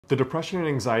The depression and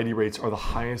anxiety rates are the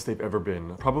highest they've ever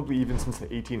been, probably even since the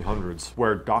 1800s,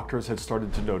 where doctors had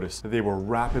started to notice that they were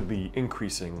rapidly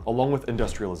increasing along with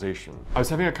industrialization. I was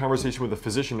having a conversation with a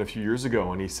physician a few years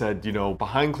ago, and he said,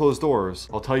 behind closed doors,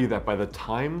 I'll tell you that by the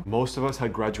time most of us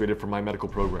had graduated from my medical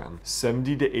program,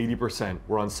 70 to 80%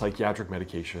 were on psychiatric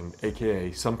medication,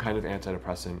 aka some kind of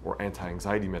antidepressant or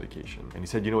anti-anxiety medication. And he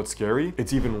said, what's scary?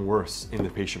 It's even worse in the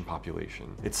patient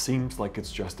population. It seems like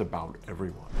it's just about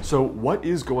everyone. So what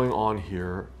is going on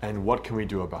here and what can we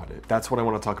do about it? That's what I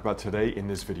want to talk about today in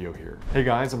this video here. Hey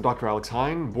guys, I'm Dr. Alex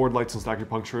Heyne, board licensed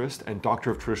acupuncturist and doctor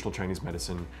of traditional Chinese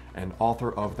medicine and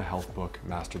author of the health book,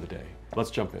 Master the Day. Let's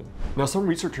jump in. Now, some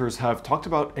researchers have talked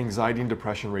about anxiety and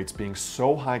depression rates being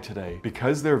so high today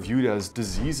because they're viewed as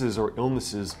diseases or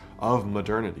illnesses of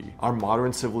modernity. Our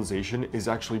modern civilization is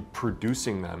actually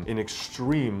producing them in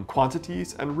extreme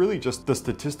quantities, and really just the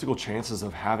statistical chances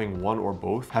of having one or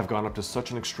both have gone up to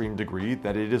such an extreme degree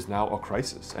that it is now a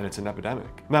crisis and it's an epidemic.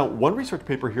 Now, one research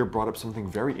paper here brought up something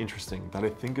very interesting that I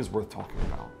think is worth talking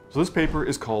about. So this paper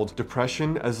is called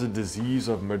Depression as a Disease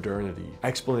of Modernity,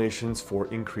 Explanations for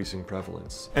Increasing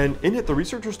Prevalence. And in it, the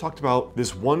researchers talked about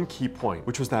this one key point,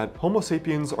 which was that Homo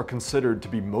sapiens are considered to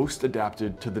be most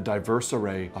adapted to the diverse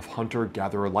array of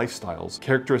hunter-gatherer lifestyles,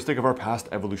 characteristic of our past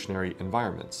evolutionary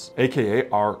environments, aka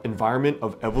our environment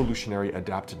of evolutionary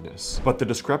adaptedness. But the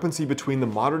discrepancy between the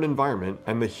modern environment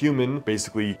and the human,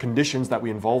 basically, conditions that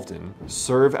we evolved in,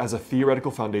 serve as a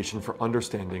theoretical foundation for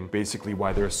understanding basically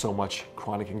why there is so much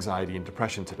chronic anxiety and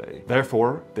depression today.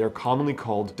 Therefore, they are commonly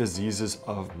called diseases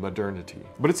of modernity.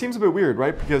 But it seems a bit weird,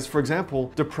 right? Because, for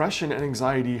example, depression and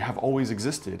anxiety have always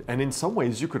existed, and in some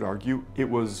ways you could argue it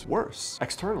was worse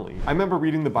externally. I remember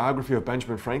reading the biography of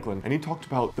Benjamin Franklin, and he talked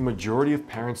about the majority of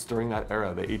parents during that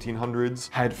era, the 1800s,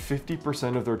 had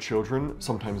 50% of their children,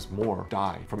 sometimes more,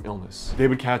 die from illness. They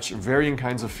would catch varying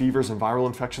kinds of fevers and viral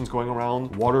infections going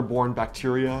around, waterborne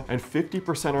bacteria, and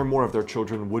 50% or more of their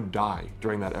children would die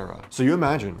during that era. So you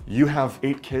imagine, you have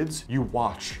 8 kids, you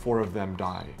watch 4 of them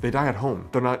die. They die at home.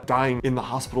 They're not dying in the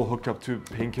hospital hooked up to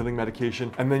pain-killing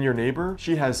medication. And then your neighbor,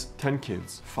 she has 10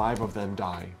 kids, 5 of them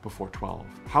die before 12.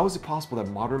 How is it possible that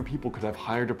modern people could have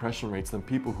higher depression rates than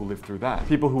people who lived through that?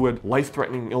 People who had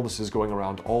life-threatening illnesses going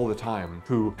around all the time,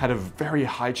 who had a very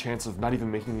high chance of not even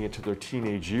making it to their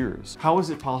teenage years. How is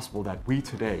it possible that we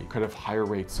today could have higher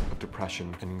rates of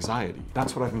depression and anxiety?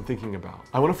 That's what I've been thinking about.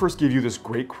 I want to first give you this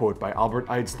great quote by Albert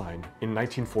Einstein in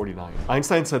 1949.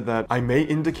 Einstein said that, "I may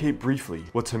indicate briefly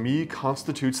what to me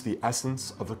constitutes the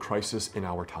essence of the crisis in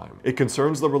our time. It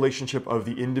concerns the relationship of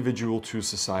the individual to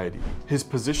society. His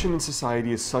position in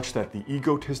society is such that the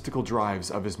egotistical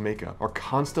drives of his makeup are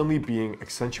constantly being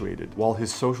accentuated, while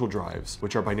his social drives,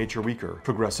 which are by nature weaker,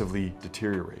 progressively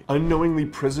deteriorate. Unknowingly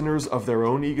prisoners of their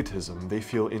own egotism, they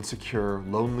feel insecure,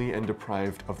 lonely, and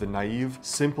deprived of the naive,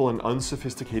 simple, and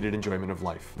unsophisticated enjoyment of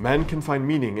life. Man can find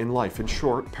meaning in life, in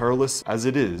short, perilous as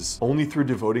it is, only through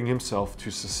devoting himself to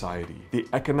society. The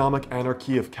economic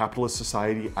anarchy of capitalist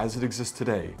society as it exists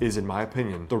today is, in my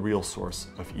opinion, the real source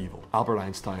of evil." Albert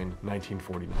Einstein,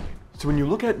 1949. So when you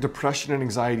look at depression and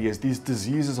anxiety as these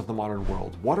diseases of the modern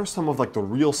world, what are some of the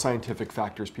real scientific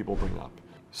factors people bring up?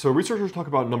 So researchers talk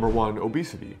about number 1,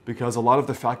 obesity, because a lot of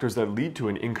the factors that lead to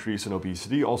an increase in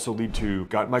obesity also lead to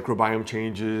gut microbiome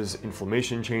changes,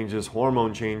 inflammation changes,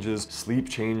 hormone changes, sleep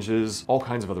changes, all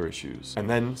kinds of other issues. And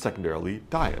then secondarily,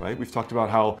 diet, right? We've talked about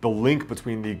how the link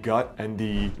between the gut and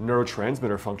the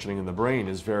neurotransmitter functioning in the brain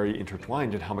is very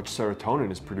intertwined, and how much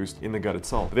serotonin is produced in the gut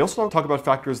itself. But they also talk about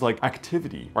factors like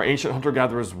activity. Our ancient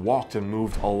hunter-gatherers walked and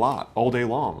moved a lot all day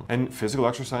long, and physical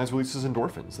exercise releases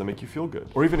endorphins that make you feel good,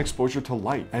 or even exposure to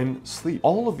light and sleep.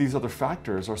 All of these other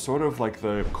factors are sort of like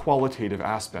the qualitative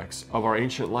aspects of our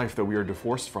ancient life that we are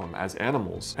divorced from as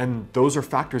animals. And those are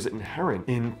factors inherent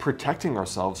in protecting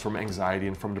ourselves from anxiety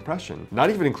and from depression.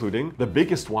 Not even including the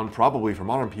biggest one probably for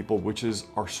modern people, which is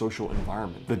our social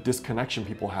environment. The disconnection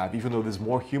people have, even though there's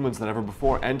more humans than ever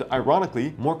before, and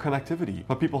ironically, more connectivity.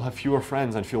 But people have fewer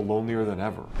friends and feel lonelier than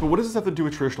ever. But what does this have to do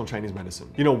with traditional Chinese medicine?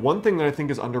 One thing that I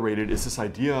think is underrated is this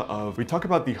idea of, we talk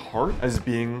about the heart as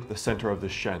being the center of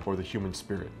the Shen, or the human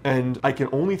spirit. And I can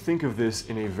only think of this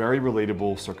in a very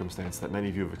relatable circumstance that many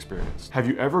of you have experienced. Have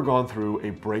you ever gone through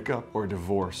a breakup or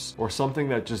divorce or something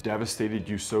that just devastated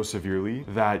you so severely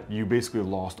that you basically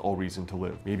lost all reason to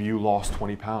live? Maybe you lost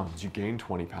 20 pounds, you gained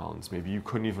 20 pounds, maybe you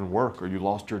couldn't even work or you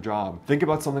lost your job. Think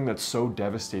about something that so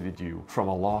devastated you from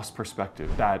a loss perspective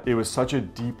that it was such a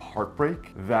deep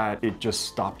heartbreak that it just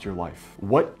stopped your life.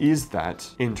 What is that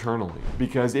internally?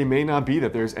 Because it may not be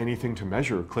that there's anything to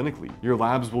measure clinically. Your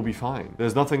labs will be fine.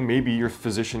 There's nothing maybe your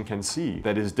physician can see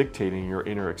that is dictating your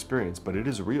inner experience, but it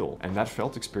is real. And that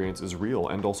felt experience is real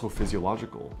and also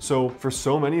physiological. So for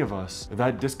so many of us,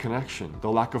 that disconnection,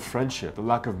 the lack of friendship, the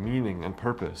lack of meaning and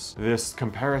purpose, this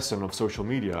comparison of social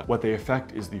media, what they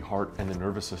affect is the heart and the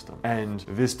nervous system. And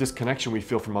this disconnection we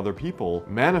feel from other people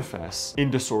manifests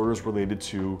in disorders related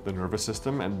to the nervous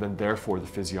system and then therefore the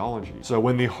physiology. So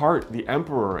when the heart, the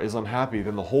emperor, is unhappy,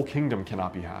 then the whole kingdom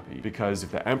cannot be happy. Because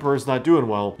if the emperor is not doing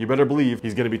well, you better believe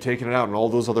he's going to be taking it out in all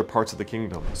those other parts of the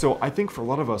kingdom. So I think for a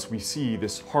lot of us, we see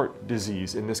this heart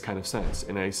disease in this kind of sense,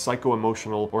 in a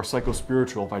psycho-emotional or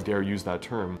psycho-spiritual, if I dare use that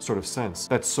term, sort of sense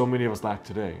that so many of us lack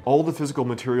today. All the physical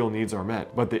material needs are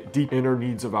met, but the deep inner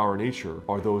needs of our nature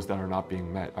are those that are not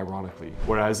being met, ironically.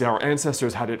 Whereas our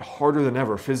ancestors had it harder than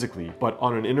ever physically, but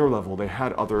on an inner level, they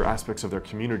had other aspects of their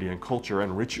community and culture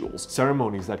and rituals,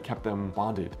 ceremonies that kept them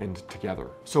bonded and together.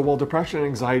 So while depression and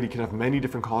anxiety can have many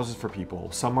different causes for people,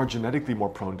 some are genetically more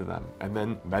prone to them, and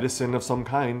then medicine of some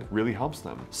kind really helps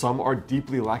them. Some are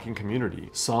deeply lacking community.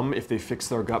 Some, if they fix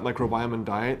their gut microbiome and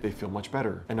diet, they feel much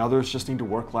better. And others just need to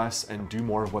work less and do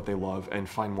more of what they love and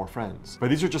find more friends. But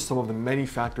these are just some of the many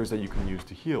factors that you can use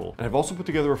to heal. And I've also put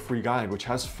together a free guide which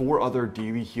has 4 other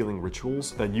daily healing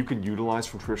rituals that you can utilize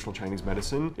from traditional Chinese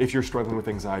medicine if you're struggling with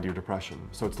anxiety or depression.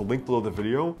 So it's the link below the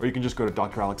video, or you can just go to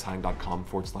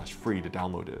dralexheyne.com/free to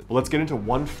download it. But let's get into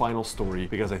one final story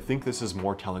because I think this is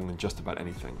more telling than just about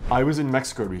anything. I was in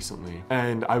Mexico recently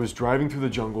and I was driving through the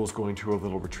jungles going to a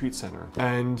little retreat center,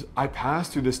 and I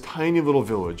passed through this tiny little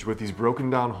village with these broken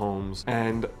down homes,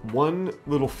 and one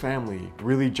little family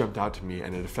really jumped out to me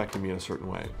and it affected me in a certain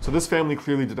way. So this family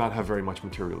clearly did not have very much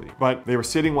materially, but they were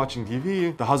sitting watching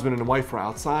TV, the husband and wife were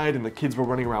outside and the kids were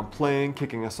running around playing,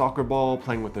 kicking a soccer ball,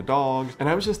 playing with the dogs. And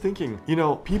I was just thinking, you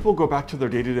know, people go back to their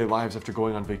day-to-day lives after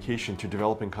going on vacation to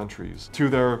developing countries, to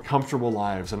their comfortable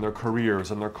lives and their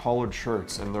careers and their collared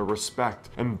shirts and their respect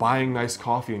and buying nice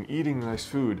coffee and eating nice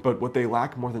food. But what they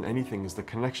lack more than anything is the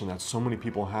connection that so many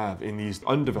people have in these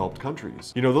undeveloped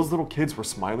countries. You know, those little kids were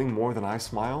smiling more than I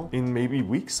smile in maybe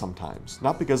weeks sometimes.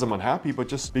 Not because I'm unhappy, but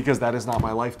just because that is not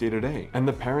my life day to day. And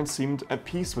the parents seemed at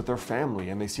peace with their family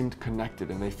and they seemed connected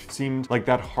and they seemed like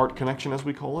that heart connection, as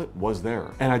we call it, was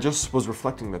there. And I just was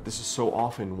reflecting that this is so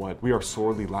often what we are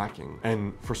sorely lacking.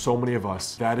 And for so many of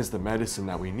us, that is the medicine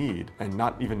that we need and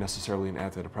not even necessarily an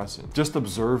antidepressant. Just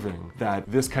observing that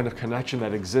this kind of connection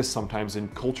that exists sometimes in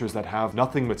cultures that have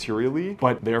nothing materially,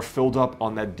 but they're filled up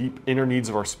on that deep inner needs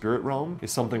of our spirit realm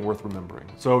is something worth remembering.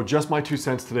 So just my 2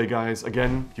 cents today, guys.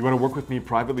 Again, if you want to work with me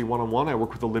privately one-on-one, I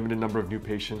work with a limited number of new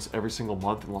patients every single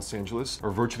month in Los Angeles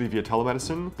or virtually via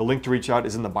telemedicine. The link to reach out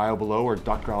is in the bio below or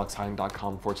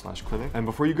dralexheyne.com/clinic. And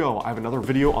before you go, I have another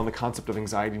video on the concept of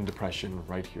anxiety and depression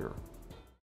right here.